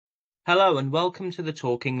Hello and welcome to the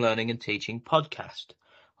Talking Learning and Teaching podcast.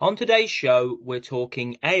 On today's show, we're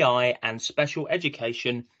talking AI and special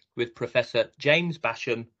education with Professor James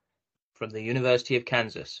Basham from the University of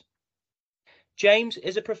Kansas. James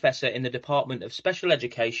is a professor in the Department of Special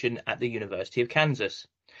Education at the University of Kansas.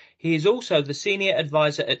 He is also the senior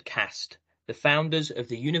advisor at CAST, the founders of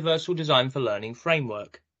the Universal Design for Learning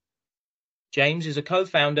framework. James is a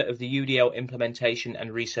co-founder of the UDL Implementation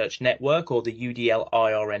and Research Network, or the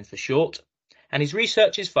UDL-IRN for short, and his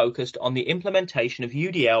research is focused on the implementation of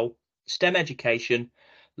UDL, STEM education,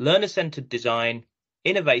 learner-centered design,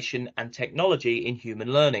 innovation and technology in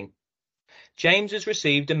human learning. James has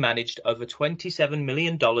received and managed over $27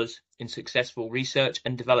 million in successful research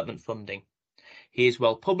and development funding. He is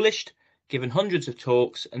well published, given hundreds of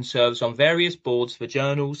talks, and serves on various boards for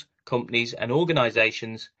journals, companies and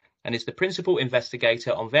organizations, and is the principal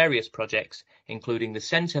investigator on various projects, including the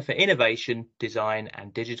Center for Innovation, Design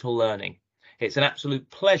and Digital Learning. It's an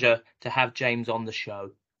absolute pleasure to have James on the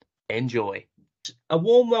show. Enjoy. A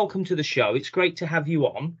warm welcome to the show. It's great to have you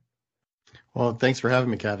on. Well, thanks for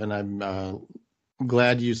having me, Kevin. I'm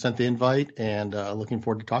glad you sent the invite and looking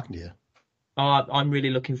forward to talking to you. I'm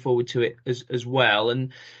really looking forward to it as well.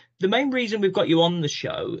 And the main reason we've got you on the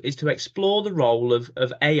show is to explore the role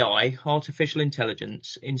of AI, artificial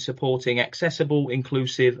intelligence, in supporting accessible,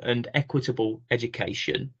 inclusive and equitable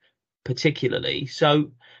education, particularly.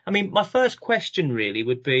 So, my first question really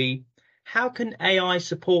would be, how can AI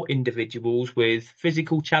support individuals with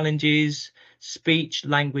physical challenges, speech,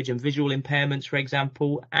 language and visual impairments, for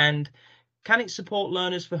example, and can it support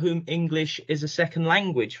learners for whom English is a second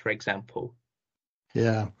language, for example?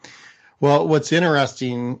 Yeah. Well, what's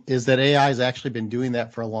interesting is that AI has actually been doing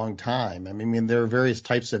that for a long time. There are various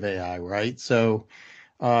types of AI, right? So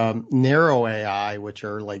narrow AI, which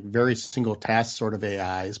are like very single task sort of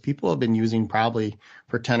AIs, people have been using probably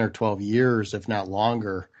for 10 or 12 years, if not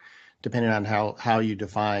longer, depending on how you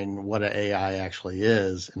define what an AI actually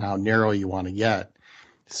is and how narrow you want to get.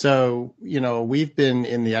 So, we've been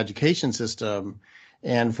in the education system,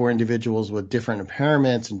 and for individuals with different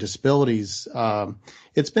impairments and disabilities,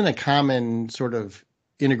 it's been a common sort of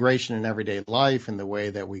integration in everyday life in the way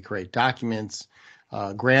that we create documents,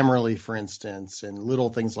 Grammarly, for instance, and little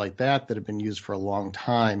things like that have been used for a long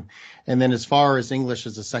time. And then as far as English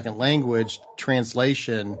as a second language,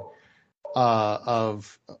 translation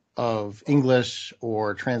of English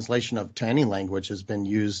or translation to any language has been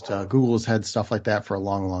used. Google has had stuff like that for a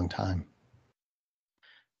long, long time.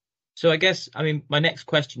 So I guess, my next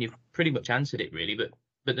question, you've pretty much answered it really, but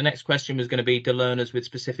the next question was going to be, do learners with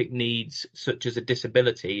specific needs, such as a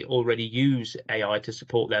disability, already use AI to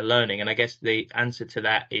support their learning? And I guess the answer to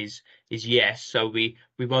that is yes. So we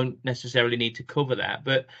won't necessarily need to cover that.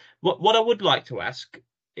 But what I would like to ask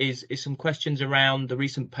is some questions around the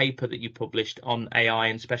recent paper that you published on AI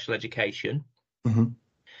and special education. Mm-hmm.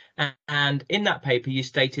 And in that paper, you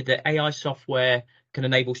stated that AI software can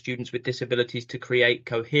enable students with disabilities to create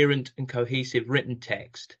coherent and cohesive written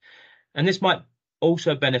text. And this might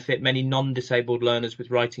also benefit many non-disabled learners with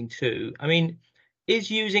writing too. Is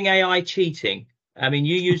using AI cheating?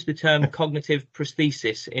 You used the term cognitive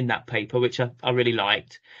prosthesis in that paper, which I really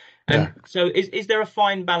liked. And so is there a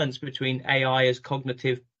fine balance between AI as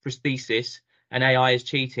cognitive prosthesis and AI as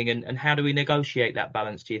cheating? And how do we negotiate that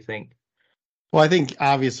balance, do you think? Well, I think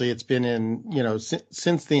obviously it's been in,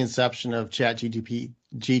 since the inception of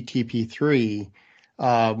GPT-3,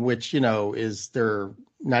 which, is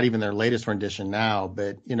not even their latest rendition now.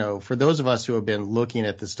 But, for those of us who have been looking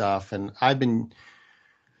at the stuff, and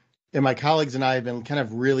my colleagues and I have been kind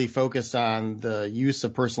of really focused on the use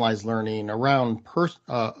of personalized learning around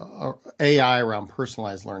AI around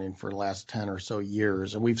personalized learning for the last 10 or so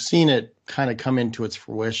years. And we've seen it kind of come into its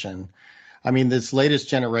fruition. This latest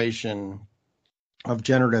generation of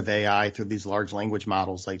generative AI through these large language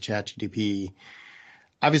models like ChatGPT,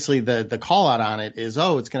 obviously the call out on it is,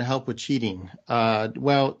 it's going to help with cheating.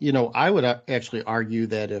 Well, I would actually argue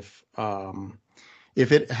that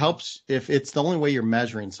if it helps, if it's the only way you're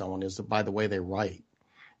measuring someone is by the way they write,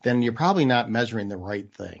 then you're probably not measuring the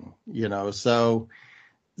right thing,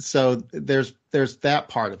 so there's that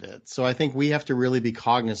part of it. So I think we have to really be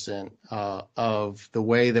cognizant of the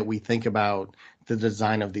way that we think about the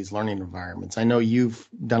design of these learning environments. I know you've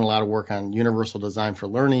done a lot of work on universal design for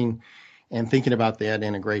learning and thinking about that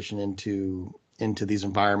integration into these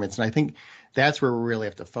environments. And I think that's where we really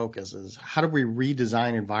have to focus, is how do we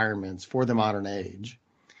redesign environments for the modern age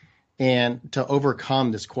and to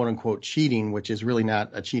overcome this quote unquote cheating, which is really not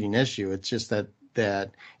a cheating issue. It's just that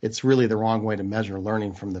it's really the wrong way to measure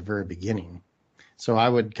learning from the very beginning. So I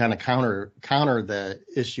would kind of counter the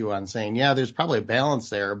issue on saying, yeah, there's probably a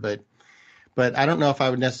balance there, but But I don't know if I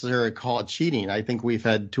would necessarily call it cheating. I think we've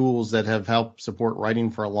had tools that have helped support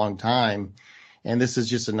writing for a long time. And this is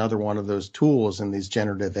just another one of those tools in these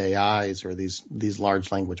generative AIs or these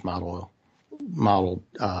large language model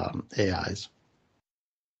AIs.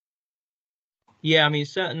 Yeah, I mean,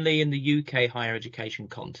 certainly in the UK higher education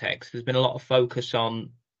context, there's been a lot of focus on,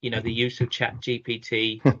 the use of Chat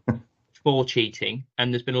GPT for cheating,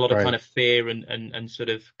 and there's been a lot of Right. kind of fear and sort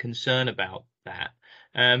of concern about that.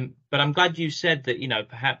 But I'm glad you said that,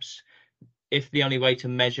 perhaps if the only way to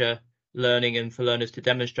measure learning and for learners to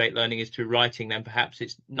demonstrate learning is through writing, then perhaps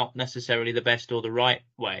it's not necessarily the best or the right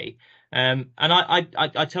way. And I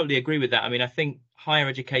totally agree with that. I mean, I think higher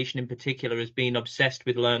education in particular has been obsessed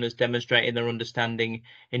with learners demonstrating their understanding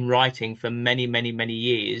in writing for many, many, many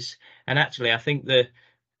years. And actually, I think the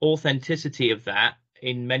authenticity of that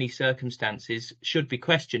in many circumstances should be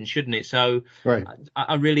questioned, shouldn't it? So Right.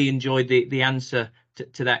 I really enjoyed the answer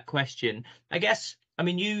to that question. I guess, I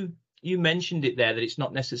mean, you mentioned it there that it's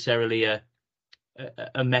not necessarily a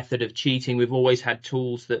method of cheating. We've always had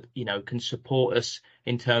tools that can support us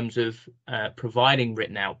in terms of providing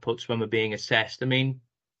written outputs when we're being assessed. I mean,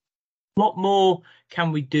 what more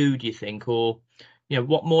can we do, do you think, or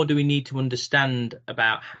what more do we need to understand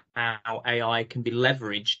about how AI can be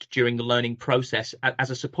leveraged during the learning process as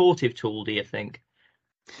a supportive tool, do you think?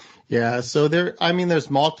 Yeah, so there's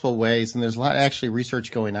multiple ways, and there's a lot actually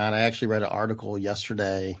research going on. I actually read an article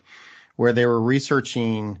yesterday where they were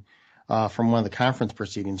researching from one of the conference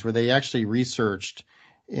proceedings, where they actually researched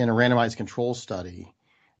in a randomized control study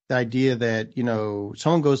the idea that,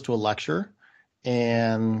 someone goes to a lecture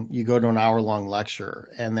and you go to an hour-long lecture,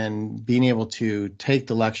 and then being able to take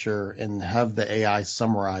the lecture and have the AI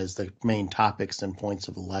summarize the main topics and points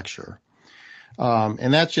of the lecture.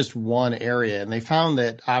 And that's just one area. And they found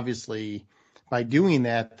that obviously by doing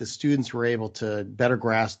that, the students were able to better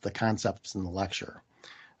grasp the concepts in the lecture.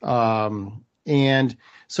 And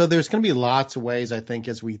so there's going to be lots of ways, I think,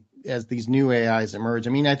 as these new AIs emerge. I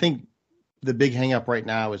mean, I think the big hang up right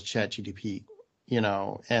now is ChatGPT,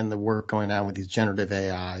 and the work going on with these generative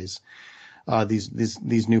AIs,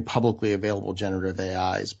 these new publicly available generative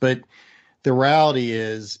AIs. But the reality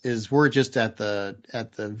is we're just at the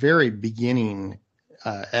very beginning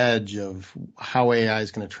edge of how AI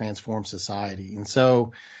is going to transform society. And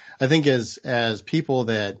so I think as people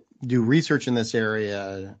that do research in this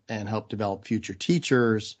area and help develop future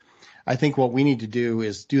teachers, I think what we need to do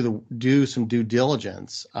is do some due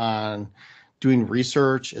diligence on doing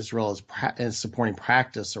research as well as supporting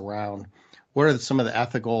practice around what are some of the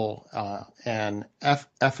ethical and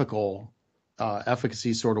ethical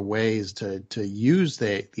efficacy sort of ways to use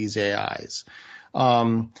these AIs.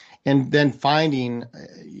 And then finding,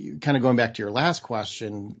 kind of going back to your last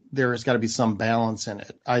question, there's got to be some balance in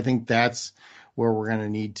it. I think that's where we're going to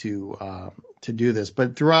need to do this.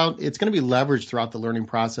 But it's going to be leveraged throughout the learning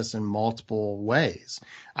process in multiple ways.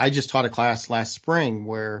 I just taught a class last spring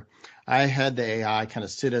where I had the AI kind of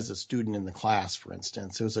sit as a student in the class, for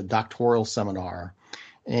instance. It was a doctoral seminar,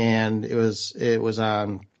 and it was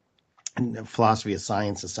on philosophy of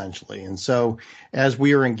science, essentially. And so as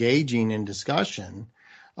we were engaging in discussion,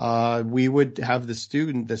 we would have the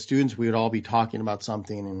students, we would all be talking about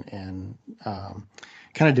something and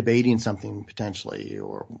kind of debating something potentially,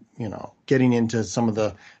 or, getting into some of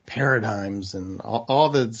the paradigms and all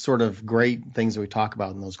the sort of great things that we talk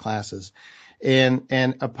about in those classes.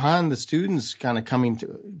 And upon the students kind of coming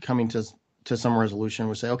to some resolution,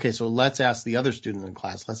 we say, okay, so let's ask the other student in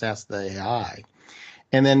class, let's ask the AI.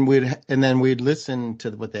 And then we'd listen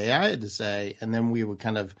to what the AI had to say, and then we would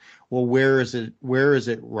kind of, well, where is it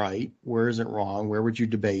right? Where is it wrong? Where would you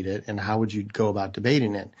debate it? And how would you go about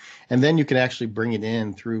debating it? And then you can actually bring it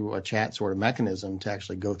in through a chat sort of mechanism to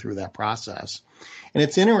actually go through that process. And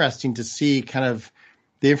it's interesting to see kind of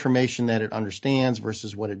the information that it understands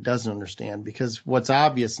versus what it doesn't understand, because what's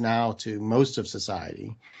obvious now to most of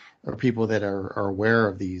society, or people that are aware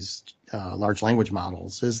of these large language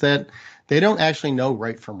models, is that they don't actually know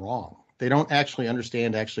right from wrong. They don't actually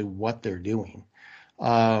understand what they're doing.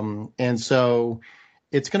 And so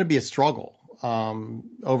it's going to be a struggle,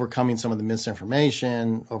 overcoming some of the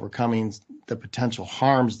misinformation, overcoming the potential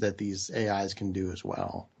harms that these AIs can do as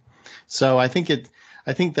well. So I think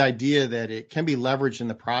the idea that it can be leveraged in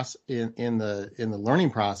the process, in the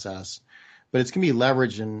learning process, but it's going to be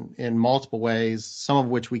leveraged in multiple ways, some of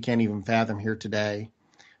which we can't even fathom here today.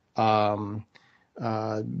 But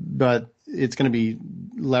it's going to be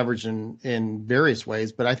leveraged in various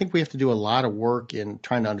ways. But I think we have to do a lot of work in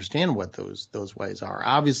trying to understand what those ways are.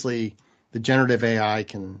 Obviously, the generative AI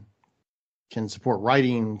can support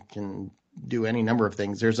writing, can do any number of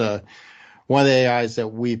things. There's one one of the AIs that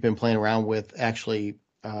we've been playing around with actually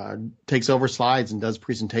takes over slides and does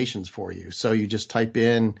presentations for you. So you just type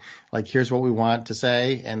in, like, here's what we want to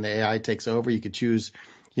say, and the AI takes over. You could choose,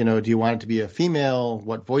 do you want it to be a female?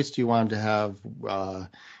 What voice do you want it to have? Do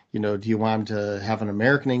you want them to have an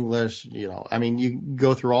American English? You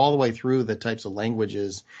go through all the way through the types of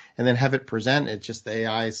languages and then have it present. It's just the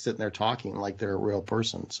AI is sitting there talking like they're a real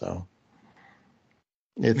person. So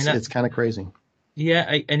it's kind of crazy.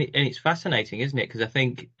 Yeah, and it's fascinating, isn't it? Because I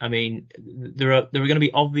think, there are going to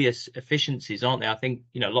be obvious efficiencies, aren't there? I think,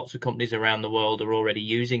 lots of companies around the world are already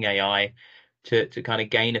using AI to kind of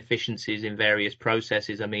gain efficiencies in various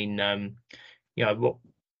processes. What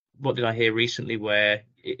did I hear recently where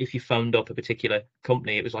if you phoned up a particular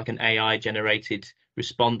company, it was like an AI generated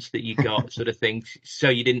response that you got sort of thing. So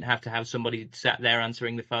you didn't have to have somebody sat there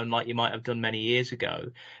answering the phone like you might have done many years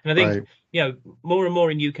ago. And I think, Right. more and more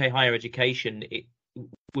in UK higher education,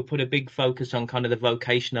 we put a big focus on kind of the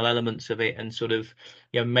vocational elements of it and sort of,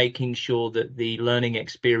 making sure that the learning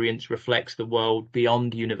experience reflects the world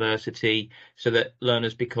beyond university so that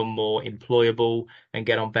learners become more employable and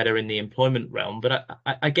get on better in the employment realm. But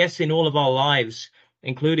I guess in all of our lives,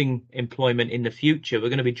 including employment in the future, we're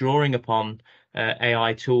going to be drawing upon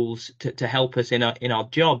AI tools to help us in our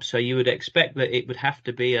job. So you would expect that it would have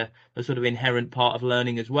to be a sort of inherent part of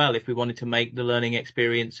learning as well if we wanted to make the learning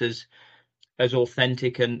experiences as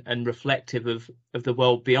authentic and reflective of the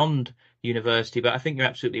world beyond university. But I think you're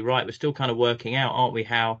absolutely right. We're still kind of working out, aren't we,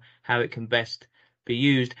 how it can best be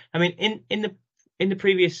used. In the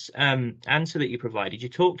previous answer that you provided, you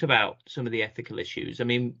talked about some of the ethical issues.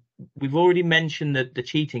 We've already mentioned the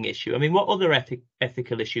cheating issue. What other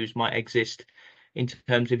ethical issues might exist in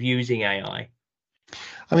terms of using AI?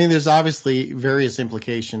 There's obviously various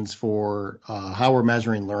implications for how we're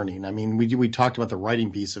measuring learning. We talked about the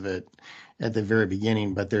writing piece of it at the very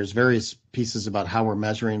beginning, but there's various pieces about how we're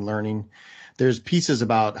measuring learning. There's pieces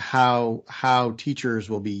about how teachers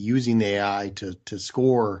will be using the AI to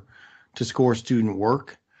score student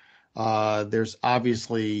work. There's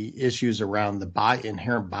obviously issues around the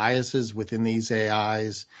inherent biases within these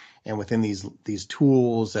AIs and within these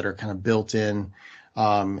tools that are kind of built in.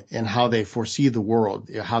 And how they foresee the world,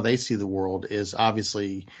 how they see the world is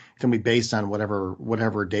obviously going to be based on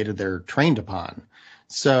whatever data they're trained upon.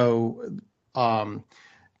 So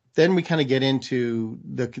then we kind of get into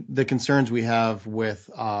the concerns we have with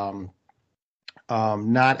not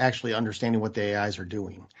actually understanding what the AIs are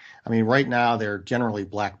doing. Right now they're generally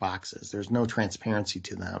black boxes. There's no transparency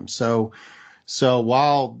to them. So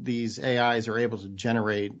while these AIs are able to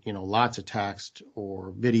generate, lots of text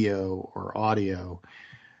or video or audio,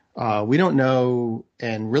 we don't know,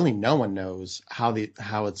 and really no one knows how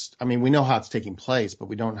it's. We know how it's taking place, but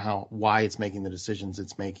we don't know why it's making the decisions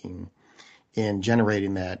it's making in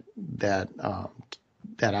generating that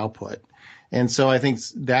output. And so I think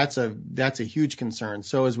that's a huge concern.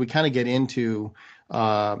 So as we kind of get into,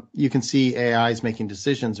 you can see AIs making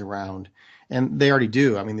decisions around. And they already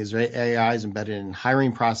do. These AIs embedded in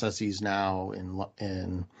hiring processes now,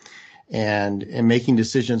 and making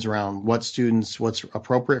decisions around what's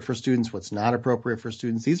appropriate for students, what's not appropriate for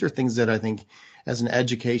students. These are things that I think, as an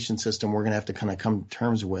education system, we're going to have to kind of come to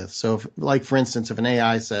terms with. So, for instance, if an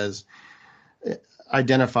AI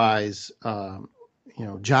identifies,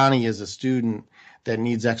 Johnny as a student that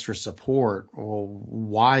needs extra support, well,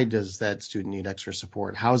 why does that student need extra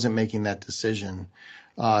support? How is it making that decision?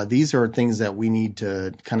 These are things that we need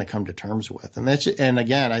to kind of come to terms with. And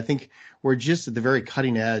again, I think we're just at the very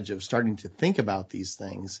cutting edge of starting to think about these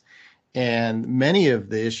things. And many of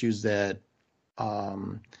the issues that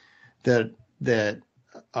are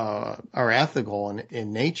ethical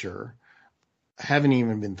in nature haven't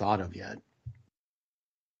even been thought of yet.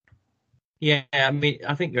 Yeah,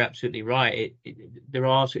 I think you're absolutely right.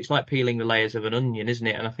 It's like peeling the layers of an onion, isn't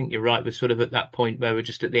it? And I think you're right. We're sort of at that point where we're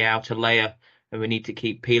just at the outer layer, and we need to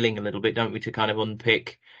keep peeling a little bit, don't we, to kind of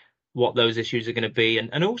unpick what those issues are going to be,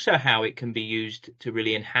 and also how it can be used to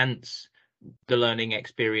really enhance the learning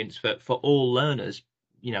experience for all learners.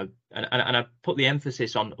 And I put the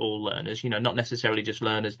emphasis on all learners. Not necessarily just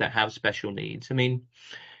learners that have special needs.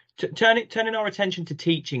 Turning our attention to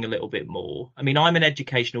teaching a little bit more. I'm an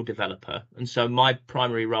educational developer, and so my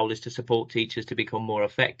primary role is to support teachers to become more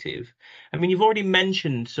effective. You've already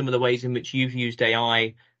mentioned some of the ways in which you've used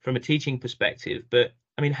AI from a teaching perspective, but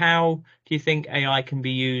how do you think AI can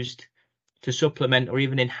be used to supplement or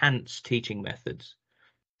even enhance teaching methods?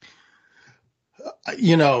 I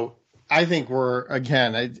think we're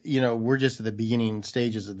just at the beginning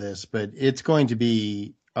stages of this, but it's going to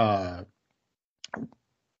be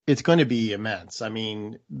immense.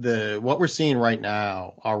 What we're seeing right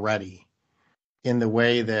now already in the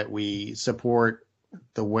way that we support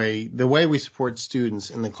the way we support students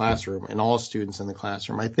in the classroom and all students in the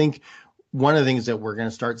classroom. I think one of the things that we're going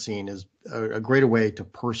to start seeing is a greater way to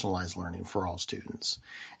personalize learning for all students,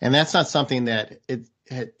 and that's not something that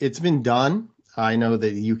it's been done. I know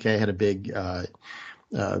that the UK had a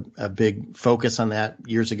big focus on that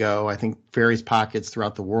years ago. I think various pockets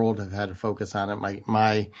throughout the world have had a focus on it.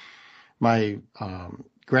 My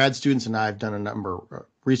grad students and I have done a number of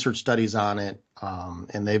research studies on it,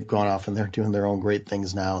 and they've gone off and they're doing their own great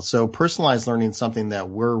things now. So personalized learning is something that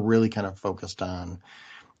we're really kind of focused on.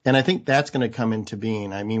 And I think that's going to come into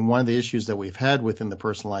being. I mean, one of the issues that we've had within the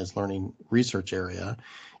personalized learning research area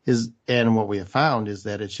is, and what we have found is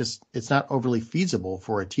that it's not overly feasible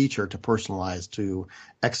for a teacher to personalize to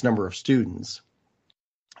X number of students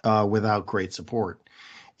without great support.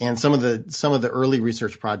 And some of the early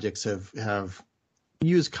research projects have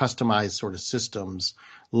used customized sort of systems,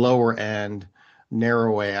 lower end,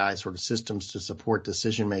 narrow AI sort of systems to support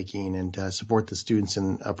decision making and to support the students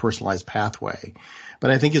in a personalized pathway.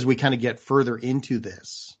 But I think as we kind of get further into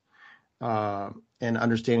this and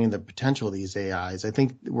understanding the potential of these AIs, I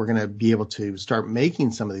think we're going to be able to start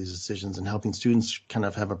making some of these decisions and helping students kind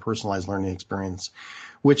of have a personalized learning experience,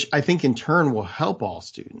 which I think in turn will help all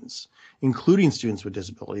students, including students with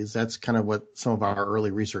disabilities. That's kind of what some of our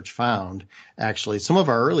early research found. Actually, some of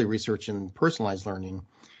our early research in personalized learning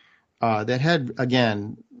that had,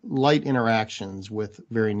 again, light interactions with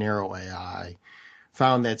very narrow AI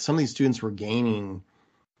found that some of these students were gaining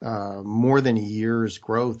more than a year's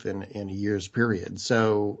growth in a year's period.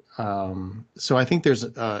 So I think there's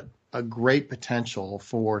a great potential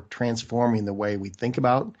for transforming the way we think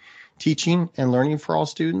about teaching and learning for all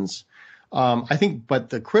students. I think, but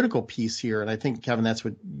the critical piece here, and I think, Kevin, that's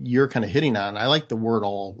what you're kind of hitting on. I like the word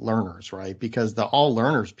all learners, right? Because the all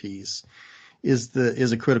learners piece is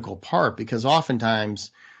a critical part, because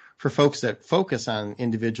oftentimes for folks that focus on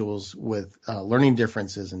individuals with learning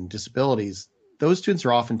differences and disabilities, those students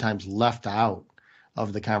are oftentimes left out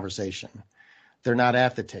of the conversation. They're not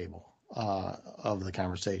at the table of the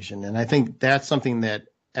conversation. And I think that's something that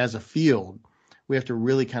as a field, we have to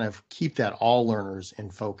really kind of keep that all learners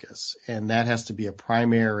in focus. And that has to be a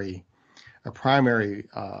primary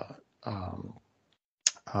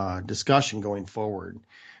discussion going forward,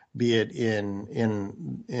 be it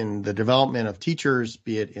in the development of teachers,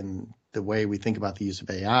 be it in the way we think about the use of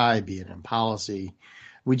AI, be it in policy.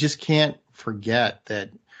 We just can't forget that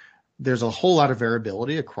there's a whole lot of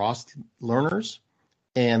variability across learners,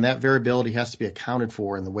 and that variability has to be accounted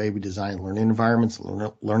for in the way we design learning environments,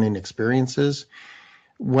 learning experiences,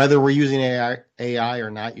 whether we're using AI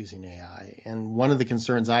or not using AI. And one of the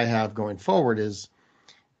concerns I have going forward is,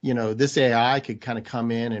 this AI could kind of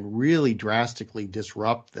come in and really drastically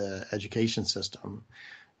disrupt the education system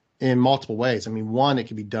in multiple ways. I mean, one, it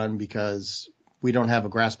could be done because we don't have a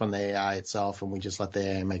grasp on the AI itself and we just let the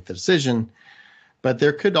AI make the decision. But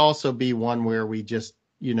there could also be one where we just,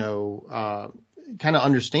 kind of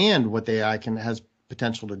understand what the AI has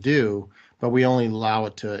potential to do, but we only allow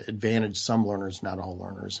it to advantage some learners, not all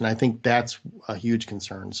learners. And I think that's a huge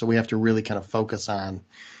concern. So we have to really kind of focus on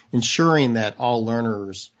ensuring that all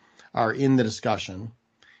learners are in the discussion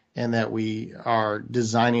and that we are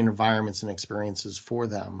designing environments and experiences for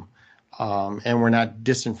them. And we're not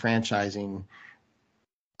disenfranchising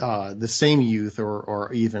the same youth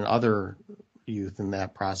or even other youth in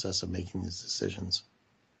that process of making these decisions.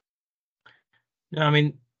 No, I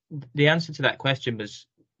mean, the answer to that question was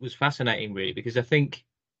fascinating, really, because I think,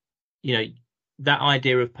 that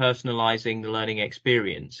idea of personalizing the learning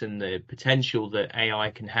experience and the potential that AI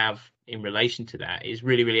can have in relation to that is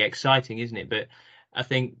really, really exciting, isn't it? But I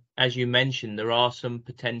think, as you mentioned, there are some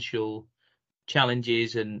potential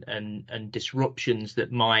challenges and disruptions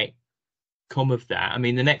that might come of that. I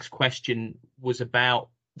mean, the next question was about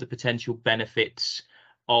the potential benefits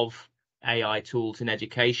of AI tools in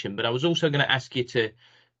education, but I was also going to ask you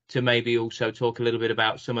to maybe also talk a little bit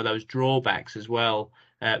about some of those drawbacks as well,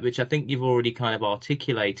 which I think you've already kind of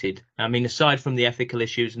articulated. I mean, aside from the ethical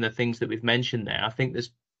issues and the things that we've mentioned there, I think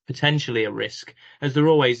there's potentially a risk, as there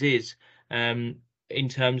always is, in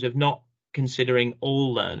terms of not considering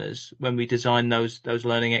all learners when we design those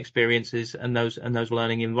learning experiences and those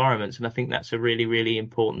learning environments. And I think that's a really, really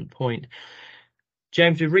important point.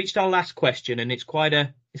 James, we've reached our last question, and it's quite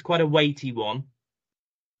a weighty one.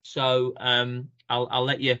 So I'll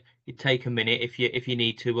let you take a minute if you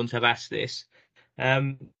need to once I've asked this.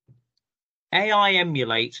 AI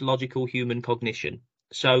emulates logical human cognition.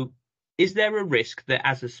 So is there a risk that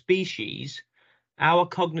as a species, our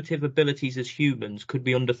cognitive abilities as humans could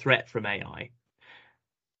be under threat from AI?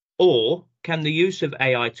 Or can the use of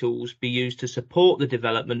AI tools be used to support the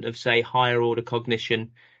development of, say, higher order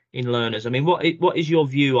cognition in learners? I mean, what is your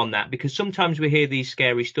view on that? Because sometimes we hear these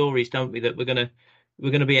scary stories, don't we, that we're gonna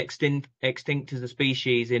be extinct as a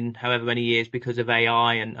species in however many years because of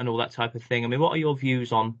AI and all that type of thing. I mean, what are your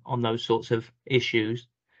views on those sorts of issues?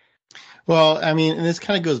 Well, I mean, and this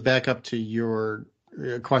kind of goes back up to your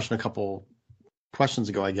question a couple questions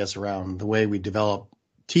ago, I guess, around the way we develop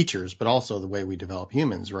teachers, but also the way we develop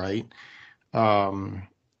humans, right?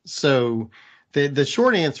 So the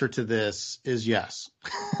short answer to this is yes.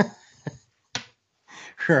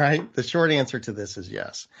 Right? The short answer to this is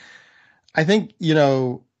yes. I think,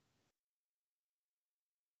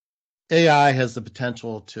 AI has the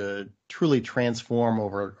potential to truly transform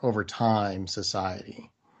over time society.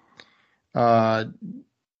 I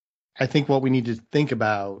think what we need to think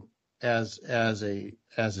about as a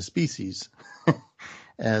species,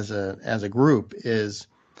 as a group, is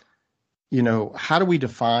how do we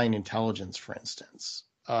define intelligence, for instance?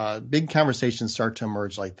 Big conversations start to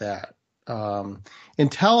emerge like that.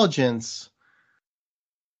 Intelligence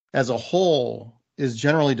as a whole is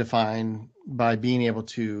generally defined by being able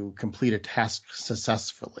to complete a task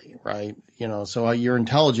successfully, right? So you're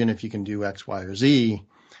intelligent if you can do X, Y, or Z.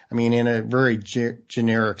 I mean, in a very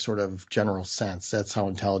generic sort of general sense, that's how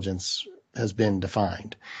intelligence has been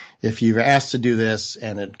defined. If you're asked to do this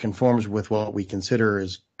and it conforms with what we consider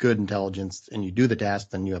as good intelligence and you do the task,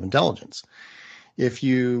 then you have intelligence. If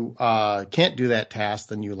you can't do that task,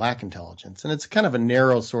 then you lack intelligence. And it's kind of a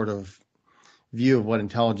narrow sort of view of what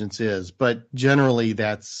intelligence is. But generally,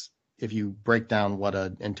 that's if you break down what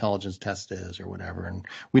an intelligence test is or whatever. And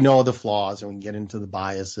we know the flaws and we can get into the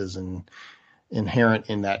biases and inherent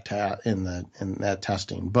in that in that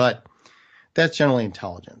testing. But that's generally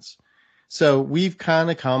intelligence. So we've kind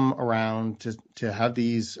of come around to have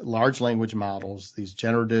these large language models, these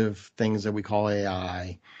generative things that we call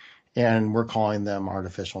AI, and we're calling them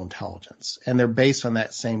artificial intelligence. And they're based on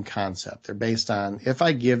that same concept. They're based on, if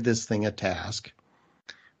I give this thing a task,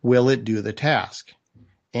 will it do the task?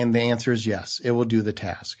 And the answer is yes, it will do the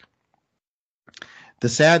task. The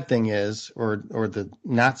sad thing is, or the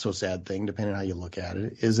not so sad thing, depending on how you look at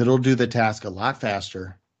it, is it'll do the task a lot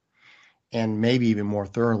faster and maybe even more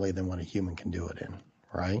thoroughly than what a human can do it in,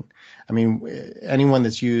 right? I mean, anyone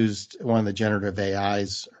that's used one of the generative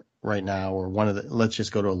AIs right now, or let's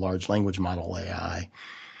just go to a large language model AI,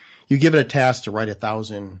 you give it a task to write a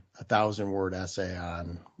 1,000-word essay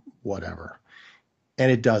on whatever, and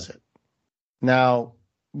it does it. Now,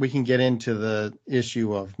 we can get into the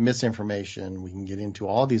issue of misinformation. We can get into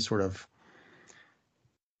all these sort of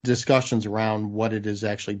discussions around what it is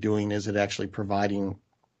actually doing. Is it actually providing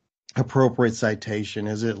appropriate citation?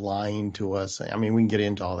 Is it lying to us? I mean, we can get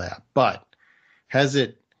into all that. But has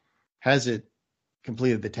it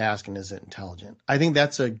completed the task, and is it intelligent? I think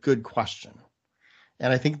that's a good question.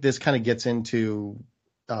 And I think this kind of gets into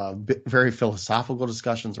very philosophical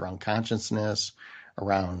discussions around consciousness,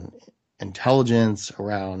 around intelligence,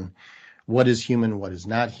 around what is human, what is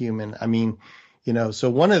not human. I mean, so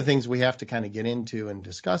one of the things we have to kind of get into and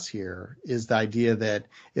discuss here is the idea that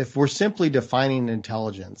if we're simply defining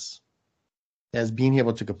intelligence as being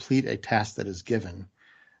able to complete a task that is given,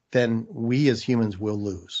 then we as humans will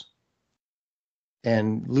lose,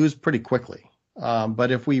 and lose pretty quickly.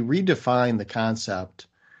 But if we redefine the concept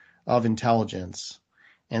of intelligence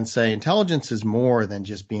and say intelligence is more than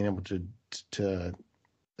just being able to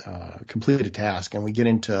complete a task, and we get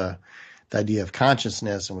into the idea of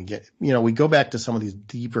consciousness, and we go back to some of these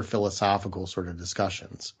deeper philosophical sort of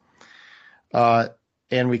discussions,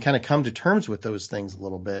 and we kind of come to terms with those things a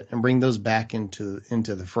little bit and bring those back into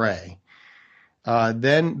the fray.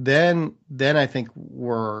 Then I think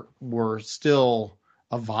we're still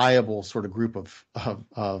a viable sort of group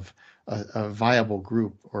of a viable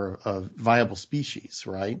group or a viable species,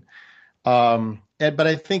 right? But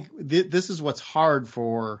I think this is what's hard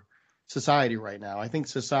for society right now. I think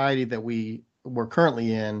society that we're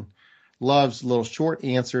currently in loves little short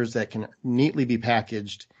answers that can neatly be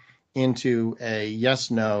packaged into a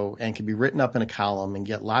yes, no, and can be written up in a column and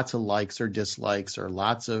get lots of likes or dislikes or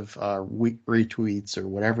lots of retweets or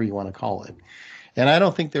whatever you want to call it. And I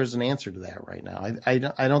don't think there's an answer to that right now. I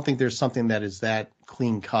don't think there's something that is that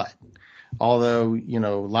clean cut. Although,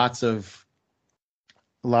 lots of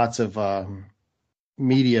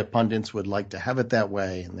media pundits would like to have it that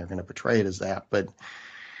way, and they're going to portray it as that. But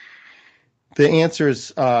the answer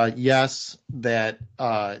is yes, that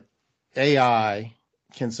AI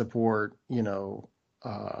can support,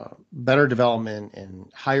 better development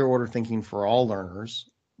and higher order thinking for all learners,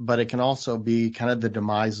 but it can also be kind of the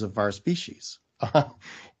demise of our species.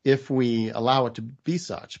 if we allow it to be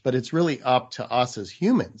such. But it's really up to us as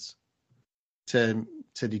humans to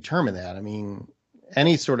determine that. I mean,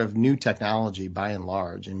 any sort of new technology, by and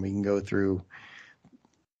large, and we can go through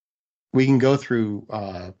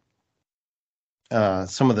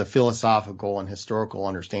some of the philosophical and historical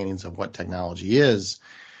understandings of what technology is.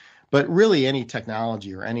 But really, any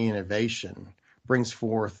technology or any innovation brings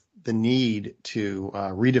forth the need to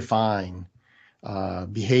redefine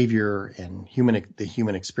behavior and the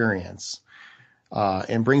human experience,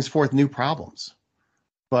 and brings forth new problems.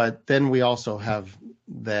 But then we also have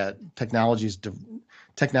that technology,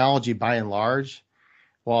 by and large,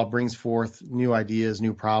 while it brings forth new ideas,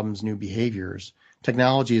 new problems, new behaviors,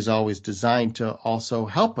 technology is always designed to also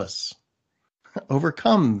help us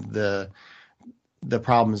overcome the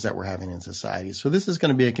problems that we're having in society. So this is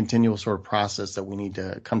going to be a continual sort of process that we need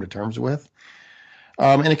to come to terms with.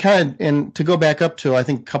 And to go back up to, I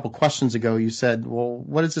think, a couple questions ago, you said, well,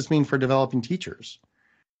 what does this mean for developing teachers?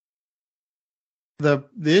 The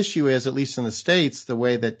issue is, at least in the States, the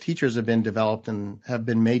way that teachers have been developed and have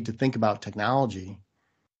been made to think about technology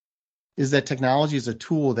is that technology is a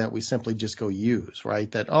tool that we simply just go use,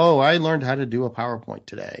 right? That, oh, I learned how to do a PowerPoint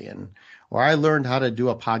today, or I learned how to do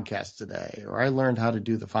a podcast today, or I learned how to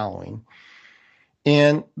do the following.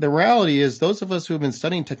 And the reality is, those of us who have been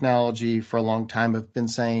studying technology for a long time have been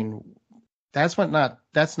saying that's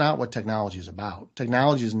not what technology is about.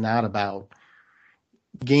 Technology is not about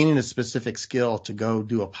gaining a specific skill to go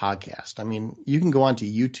do a podcast. I mean, you can go onto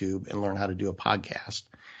YouTube and learn how to do a podcast.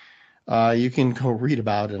 You can go read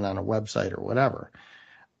about it on a website or whatever.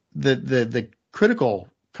 The critical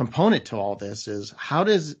component to all this is how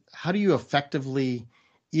do you effectively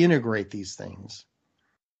integrate these things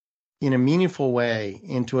in a meaningful way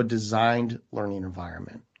into a designed learning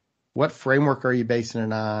environment? What framework are you basing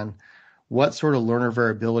it on? What sort of learner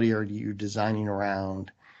variability are you designing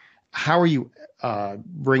around? How are you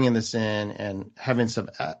bringing this in and having some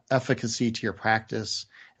efficacy to your practice?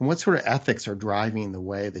 And what sort of ethics are driving the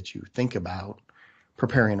way that you think about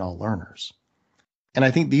preparing all learners? And I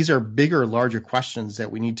think these are bigger, larger questions that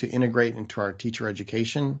we need to integrate into our teacher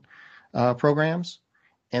education programs,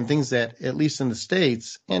 and things that, at least in the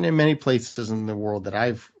States and in many places in the world that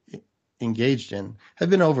I've engaged in, have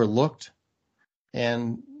been overlooked.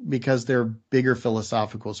 And because they're bigger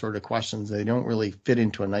philosophical sort of questions, they don't really fit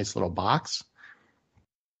into a nice little box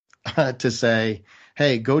to say,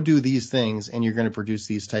 hey, go do these things and you're going to produce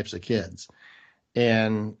these types of kids.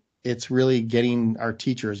 And it's really getting our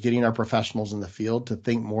teachers, getting our professionals in the field to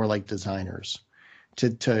think more like designers,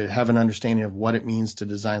 to have an understanding of what it means to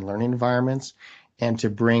design learning environments, and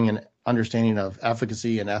to bring an understanding of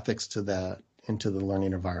efficacy and ethics into the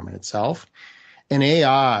learning environment itself. And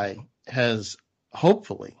AI has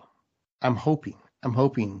hopefully, I'm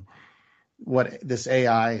hoping what this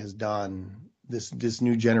AI has done, this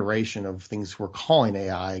new generation of things we're calling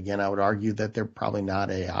AI. Again, I would argue that they're probably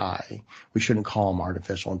not AI. We shouldn't call them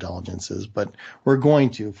artificial intelligences, but we're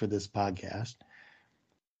going to for this podcast.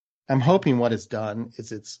 I'm hoping what it's done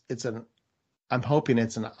is I'm hoping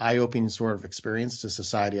it's an eye-opening sort of experience to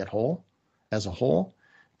society as a whole,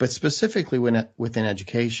 but specifically within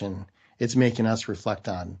education, it's making us reflect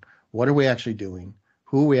on what are we actually doing,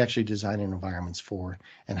 who are we actually designing environments for,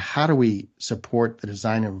 and how do we support the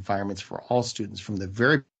design of environments for all students from the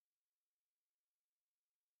very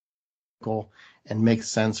goal and make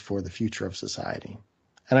sense for the future of society.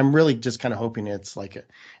 And I'm really just kind of hoping it's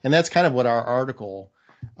and that's kind of what our article,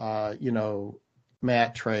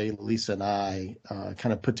 Matt, Trey, Lisa, and I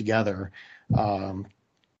kind of put together, and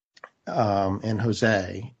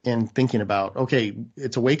Jose, in thinking about, okay,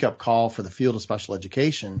 it's a wake-up call for the field of special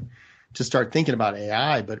education to start thinking about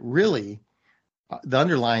AI, but really the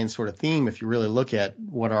underlying sort of theme, if you really look at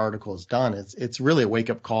what our article has done, it's really a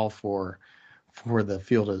wake-up call for the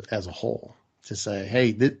field as a whole, to say,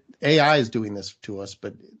 hey, AI is doing this to us,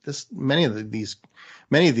 but many of these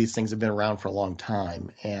things have been around for a long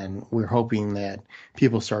time, and we're hoping that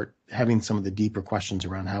people start having some of the deeper questions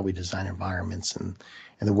around how we design environments and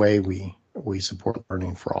the way we support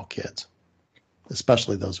learning for all kids,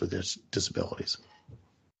 especially those with disabilities.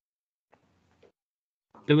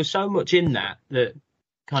 There was so much in that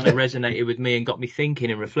kind of resonated with me and got me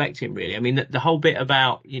thinking and reflecting, really. I mean, the whole bit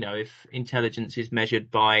about, if intelligence is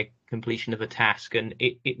measured by completion of a task, and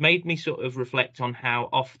it made me sort of reflect on how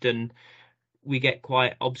often we get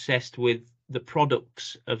quite obsessed with the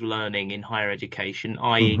products of learning in higher education,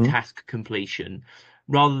 i.e. task completion,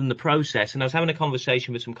 rather than the process. And I was having a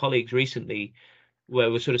conversation with some colleagues recently where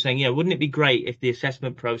we're sort of saying, wouldn't it be great if the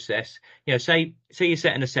assessment process, say you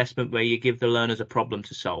set an assessment where you give the learners a problem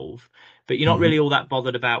to solve, but you're not really all that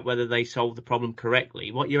bothered about whether they solve the problem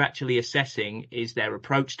correctly. What you're actually assessing is their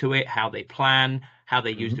approach to it, how they plan, how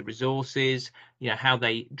they use the resources, how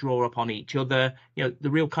they draw upon each other, the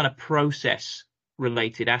real kind of process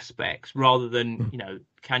related aspects, rather than,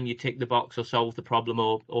 can you tick the box or solve the problem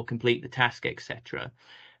or complete the task, etc.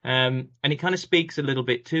 And it kind of speaks a little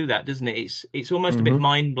bit to that, doesn't it? It's almost a bit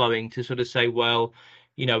mind blowing to sort of say, well,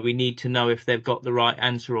 we need to know if they've got the right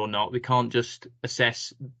answer or not. We can't just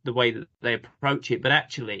assess the way that they approach it. But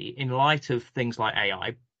actually, in light of things like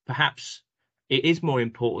AI, perhaps it is more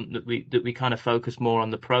important that we kind of focus more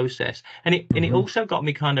on the process. And it also got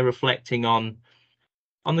me kind of reflecting on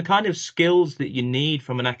the kind of skills that you need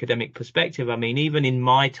from an academic perspective. I mean, even in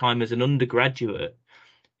my time as an undergraduate,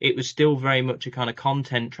 it was still very much a kind of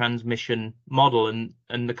content transmission model, and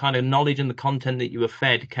the kind of knowledge and the content that you were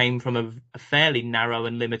fed came from a fairly narrow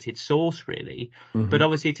and limited source, really. But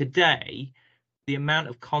obviously today, the amount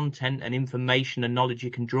of content and information and knowledge you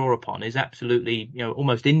can draw upon is absolutely,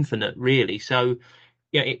 almost infinite, really. So,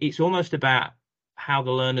 it's almost about how the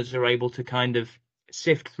learners are able to kind of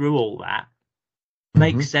sift through all that,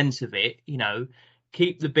 make sense of it,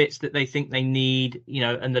 keep the bits that they think they need,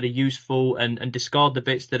 and that are useful, and discard the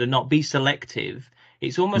bits that are not. Be selective.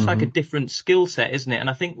 It's almost like a different skill set, isn't it? And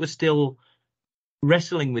I think we're still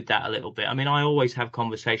wrestling with that a little bit. I mean, I always have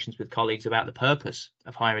conversations with colleagues about the purpose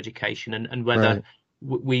of higher education, and whether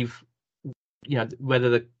we've,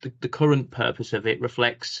 whether the current purpose of it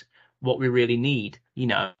reflects what we really need,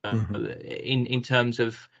 in terms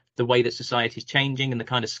of the way that society is changing and the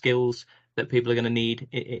kind of skills that people are going to need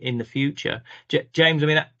in the future. James, I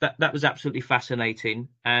mean, that was absolutely fascinating,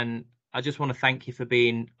 and I just want to thank you for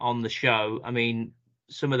being on the show. I mean,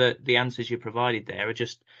 some of the answers you provided there are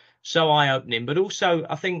just so eye-opening, but also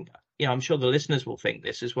I think, I'm sure the listeners will think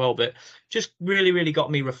this as well, but just really, really got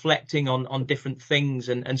me reflecting on different things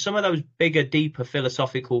and some of those bigger, deeper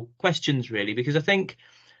philosophical questions, really, because I think,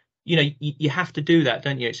 you have to do that,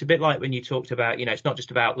 don't you? It's a bit like when you talked about, it's not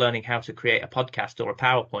just about learning how to create a podcast or a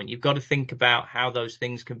PowerPoint. You've got to think about how those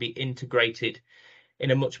things can be integrated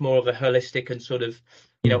in a much more of a holistic and sort of,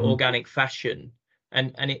 organic fashion.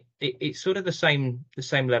 And it's sort of the same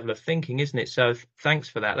level of thinking, isn't it? So thanks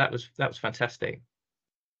for that. That was fantastic.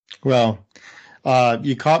 Well,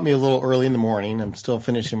 you caught me a little early in the morning. I'm still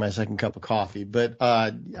finishing my second cup of coffee, but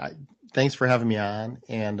thanks for having me on.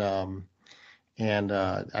 And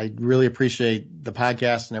I really appreciate the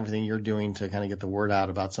podcast and everything you're doing to kind of get the word out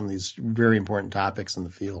about some of these very important topics in the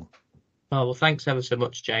field. Oh, well, thanks ever so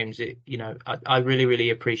much, James. I really, really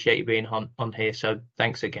appreciate you being on here. So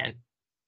thanks again.